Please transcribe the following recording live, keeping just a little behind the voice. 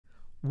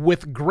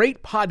With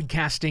great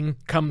podcasting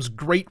comes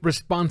great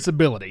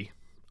responsibility,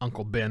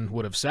 Uncle Ben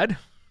would have said.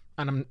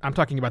 And I'm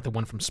talking about the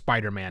one from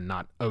Spiderman,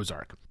 not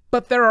Ozark.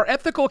 But there are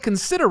ethical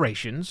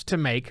considerations to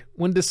make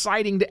when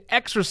deciding to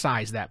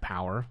exercise that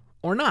power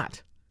or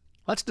not.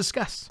 Let's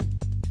discuss.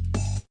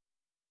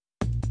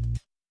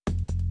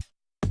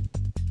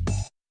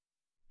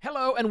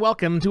 Hello and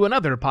welcome to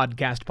another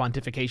Podcast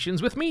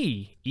Pontifications with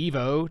me,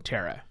 Evo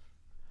Terra.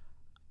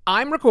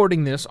 I'm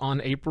recording this on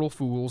April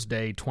Fool's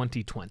Day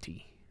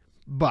 2020.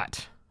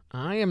 But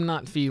I am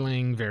not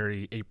feeling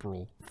very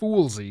April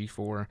Foolsy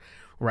for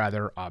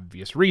rather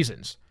obvious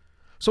reasons.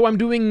 So I'm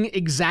doing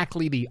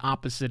exactly the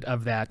opposite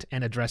of that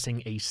and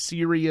addressing a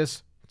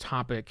serious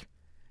topic: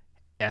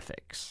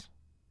 ethics.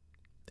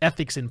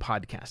 Ethics in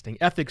podcasting.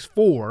 Ethics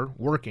for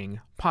working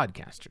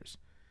podcasters.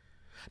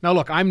 Now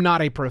look, I'm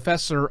not a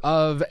professor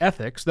of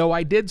ethics, though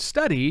I did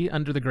study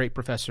under the great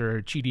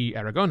Professor Chidi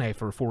Aragone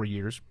for 4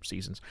 years,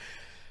 seasons.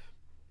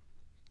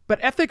 But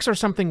ethics are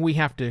something we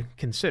have to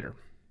consider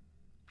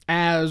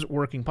as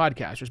working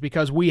podcasters,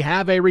 because we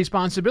have a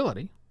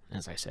responsibility,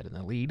 as I said in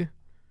the lead,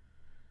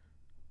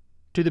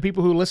 to the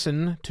people who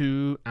listen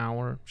to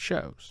our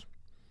shows.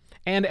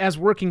 And as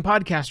working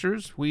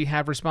podcasters, we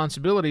have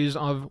responsibilities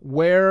of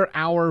where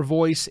our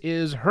voice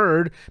is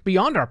heard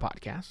beyond our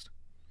podcast.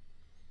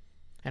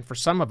 And for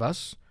some of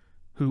us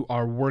who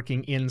are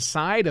working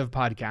inside of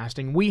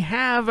podcasting, we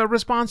have a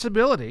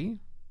responsibility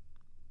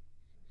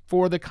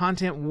for the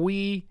content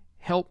we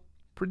help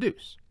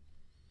produce.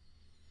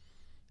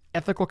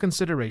 Ethical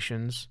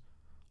considerations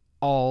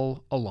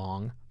all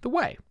along the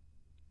way.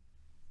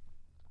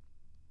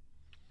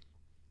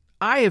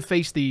 I have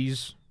faced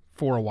these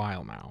for a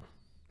while now.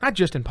 Not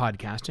just in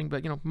podcasting,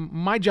 but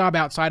my job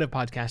outside of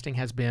podcasting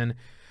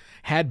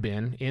had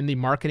been in the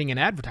marketing and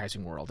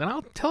advertising world. And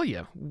I'll tell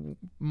you,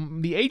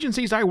 the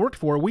agencies I worked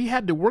for, we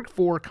had to work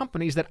for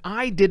companies that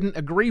I didn't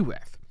agree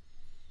with.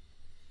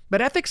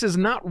 But ethics is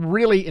not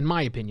really, in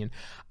my opinion,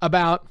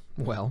 about,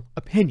 well,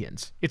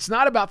 opinions. It's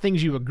not about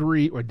things you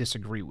agree or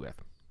disagree with,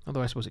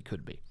 although I suppose it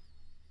could be.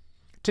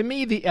 To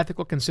me, the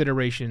ethical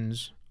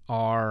considerations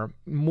are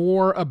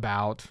more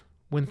about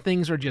when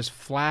things are just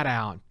flat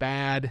out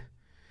bad,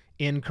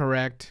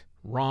 incorrect,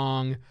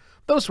 wrong,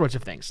 those sorts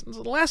of things. It's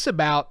less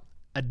about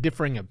a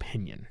differing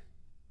opinion,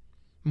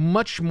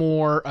 much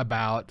more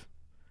about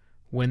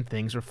when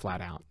things are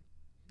flat out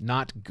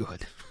not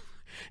good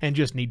and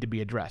just need to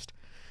be addressed.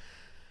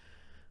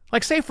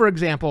 Like, say, for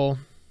example,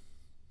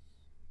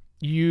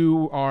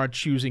 you are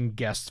choosing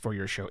guests for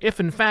your show.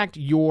 If, in fact,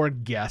 your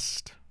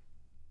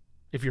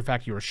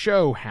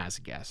show has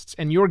guests,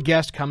 and your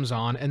guest comes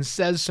on and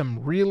says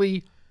some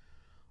really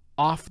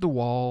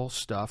off-the-wall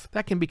stuff,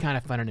 that can be kind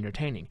of fun and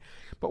entertaining.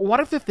 But what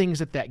if the things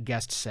that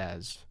guest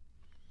says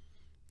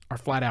are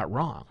flat out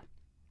wrong?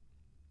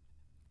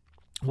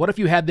 What if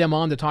you had them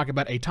on to talk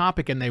about a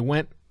topic and they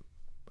went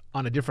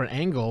on a different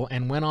angle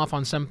and went off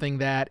on something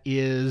that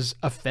is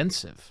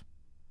offensive,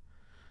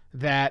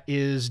 that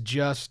is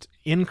just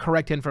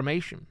incorrect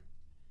information?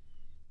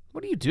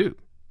 What do you do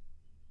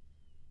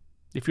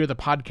if you're the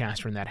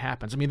podcaster and that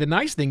happens? I mean, the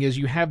nice thing is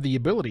you have the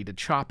ability to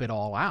chop it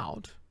all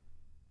out,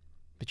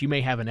 but you may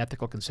have an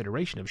ethical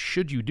consideration of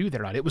should you do that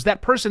or not. It was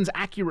that person's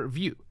accurate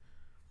view.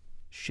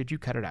 Should you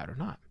cut it out or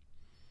not?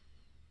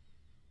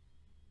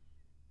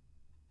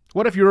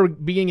 What if you're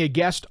being a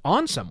guest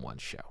on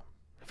someone's show?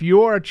 If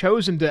you are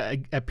chosen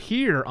to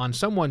appear on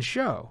someone's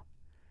show,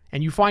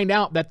 and you find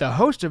out that the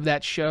host of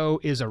that show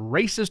is a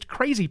racist,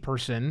 crazy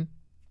person,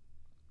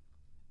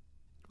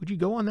 would you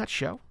go on that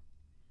show?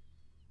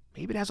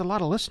 Maybe it has a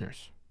lot of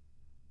listeners.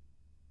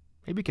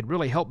 Maybe it could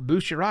really help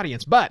boost your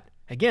audience. But,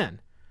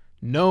 again,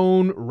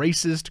 known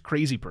racist,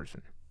 crazy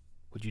person.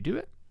 Would you do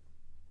it?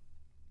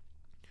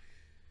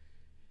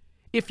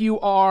 If you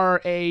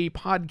are a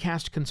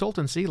podcast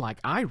consultancy like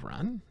I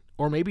run,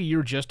 or maybe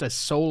you're just a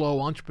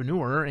solo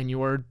entrepreneur and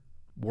you're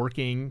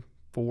working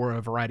for a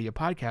variety of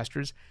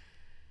podcasters,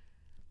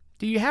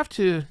 do you have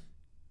to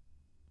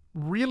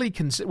really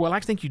consider, well, I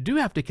think you do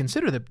have to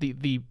consider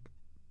the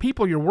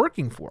people you're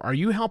working for. Are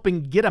you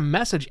helping get a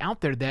message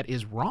out there that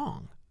is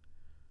wrong?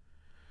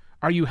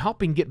 Are you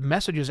helping get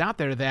messages out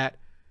there that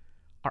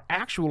are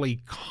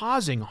actually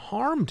causing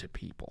harm to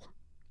people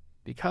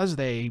because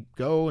they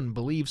go and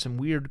believe some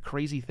weird,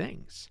 crazy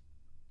things?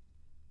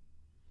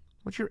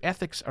 What's your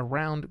ethics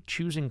around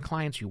choosing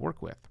clients you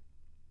work with?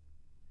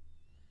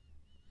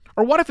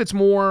 Or what if it's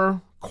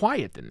more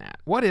quiet than that?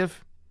 What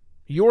if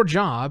your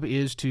job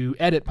is to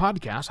edit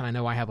podcasts, and I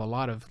know I have a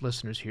lot of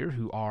listeners here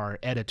who are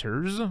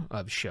editors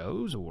of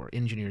shows or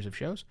engineers of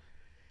shows.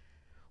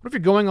 What if you're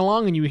going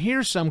along and you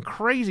hear some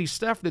crazy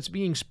stuff that's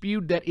being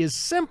spewed that is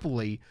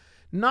simply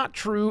not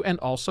true and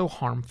also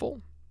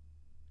harmful?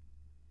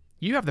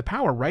 You have the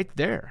power right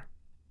there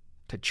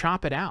to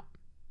chop it out.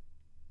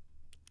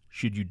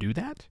 Should you do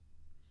that?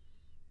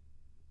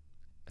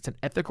 That's an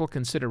ethical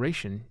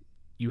consideration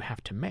you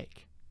have to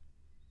make.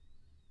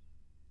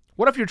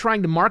 What if you're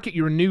trying to market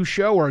your new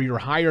show, or you're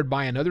hired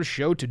by another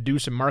show to do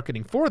some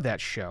marketing for that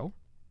show,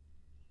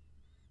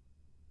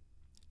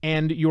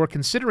 and you're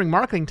considering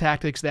marketing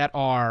tactics that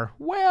are,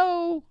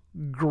 well,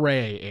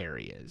 gray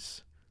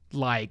areas,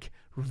 like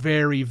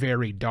very,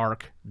 very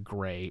dark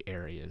gray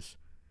areas.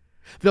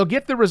 They'll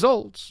get the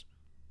results,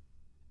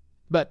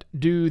 but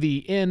do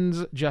the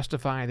ends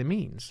justify the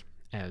means,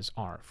 as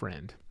our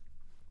friend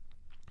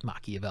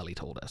Machiavelli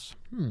told us?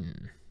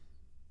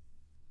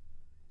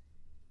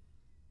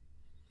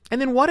 And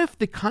then what if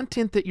the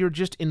content that you're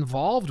just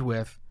involved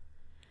with,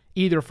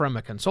 either from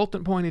a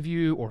consultant point of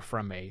view or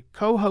from a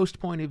co-host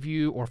point of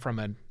view or from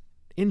an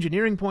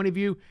engineering point of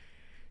view,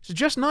 is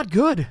just not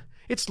good?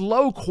 It's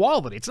low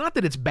quality. It's not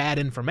that it's bad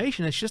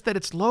information, it's just that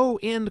it's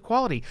low-end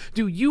quality.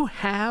 Do you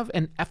have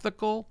an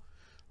ethical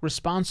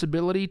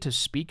responsibility to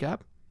speak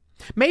up?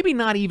 Maybe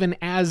not even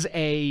as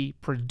a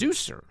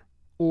producer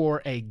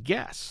or a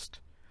guest,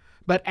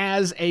 but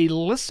as a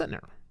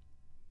listener.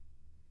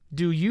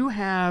 Do you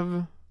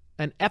have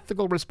an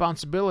ethical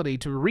responsibility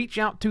to reach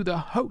out to the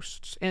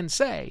hosts and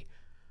say,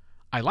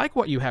 I like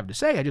what you have to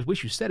say, I just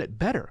wish you said it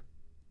better?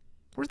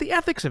 Where's the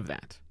ethics of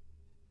that?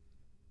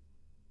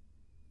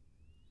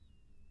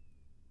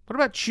 What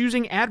about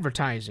choosing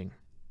advertising?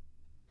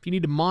 If you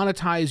need to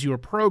monetize your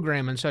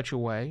program in such a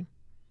way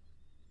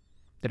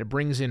that it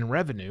brings in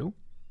revenue,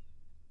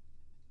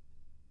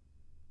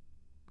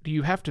 do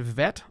you have to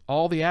vet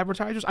all the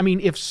advertisers? I mean,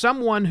 if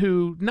someone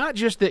who, not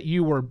just that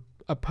you were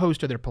opposed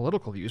to their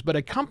political views, but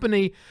a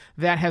company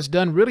that has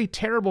done really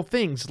terrible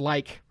things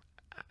like,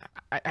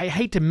 I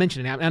hate to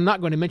mention it, I'm not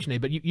going to mention it,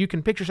 but you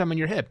can picture some in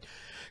your head.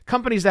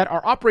 Companies that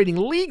are operating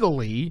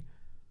legally,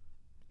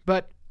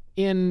 but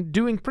in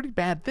doing pretty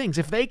bad things.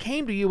 If they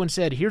came to you and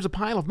said, here's a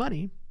pile of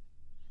money,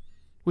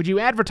 would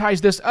you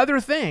advertise this other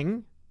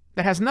thing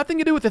that has nothing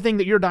to do with the thing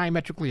that you're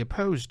diametrically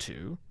opposed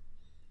to?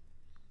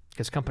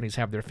 Because companies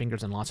have their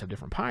fingers in lots of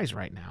different pies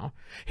right now.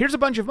 Here's a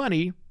bunch of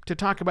money to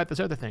talk about this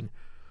other thing.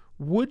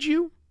 Would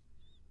you?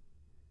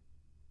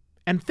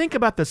 And think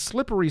about the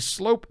slippery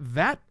slope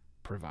that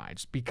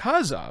provides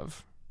because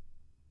of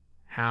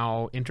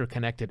how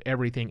interconnected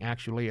everything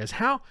actually is.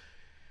 How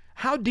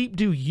deep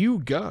do you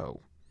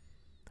go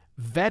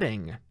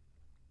vetting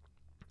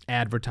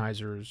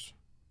advertisers,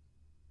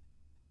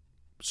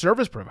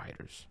 service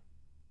providers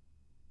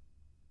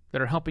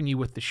that are helping you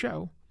with the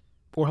show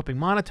or helping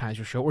monetize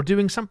your show or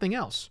doing something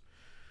else?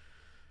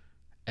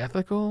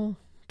 Ethical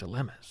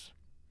dilemmas.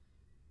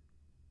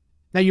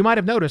 Now, you might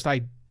have noticed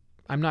I'm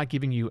not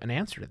giving you an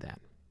answer to that,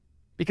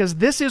 because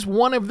this is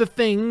one of the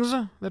things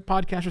that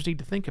podcasters need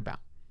to think about.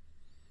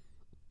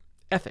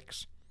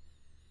 Ethics.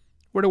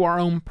 Where do our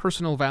own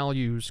personal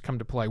values come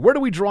to play? Where do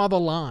we draw the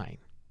line?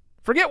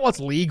 Forget what's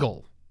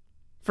legal.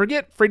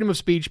 Forget freedom of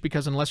speech,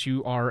 because unless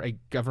you are a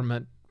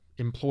government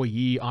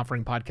employee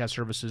offering podcast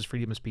services,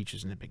 freedom of speech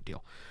isn't a big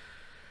deal.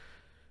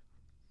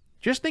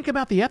 Just think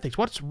about the ethics.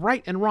 What's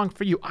right and wrong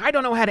for you? I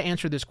don't know how to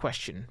answer this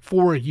question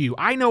for you.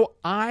 I know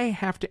I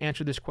have to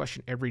answer this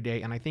question every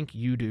day, and I think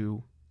you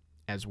do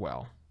as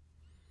well.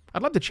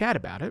 I'd love to chat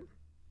about it.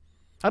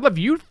 I'd love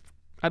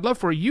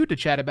for you to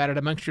chat about it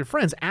amongst your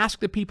friends.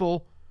 Ask the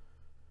people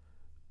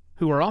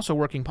who are also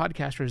working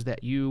podcasters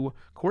that you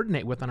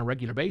coordinate with on a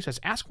regular basis.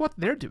 Ask what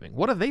they're doing.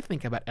 What do they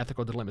think about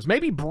ethical dilemmas?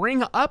 Maybe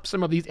bring up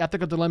some of these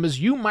ethical dilemmas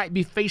you might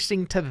be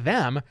facing to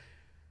them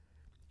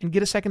and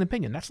get a second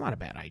opinion. That's not a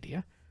bad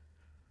idea.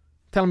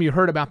 Tell them you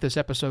heard about this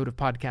episode of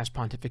Podcast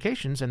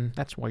Pontifications, and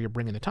that's why you're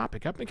bringing the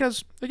topic up,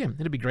 because, again,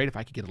 it'd be great if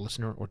I could get a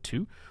listener or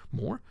two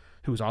more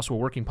who's also a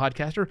working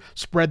podcaster.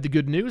 Spread the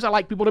good news. I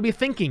like people to be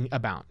thinking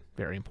about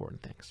very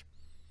important things.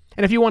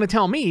 And if you want to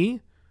tell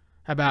me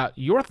about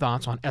your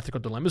thoughts on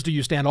ethical dilemmas, do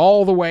you stand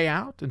all the way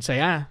out and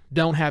say,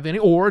 don't have any,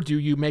 or do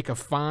you make a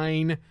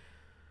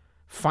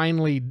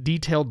finely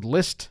detailed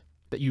list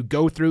that you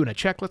go through in a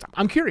checklist?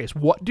 I'm curious.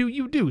 What do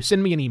you do?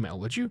 Send me an email,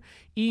 would you?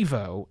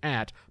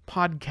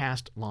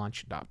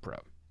 evo@podcastlaunch.pro.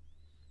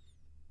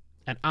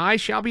 And I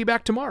shall be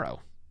back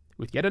tomorrow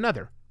with yet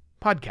another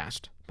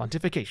Podcast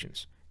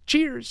Pontifications.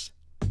 Cheers!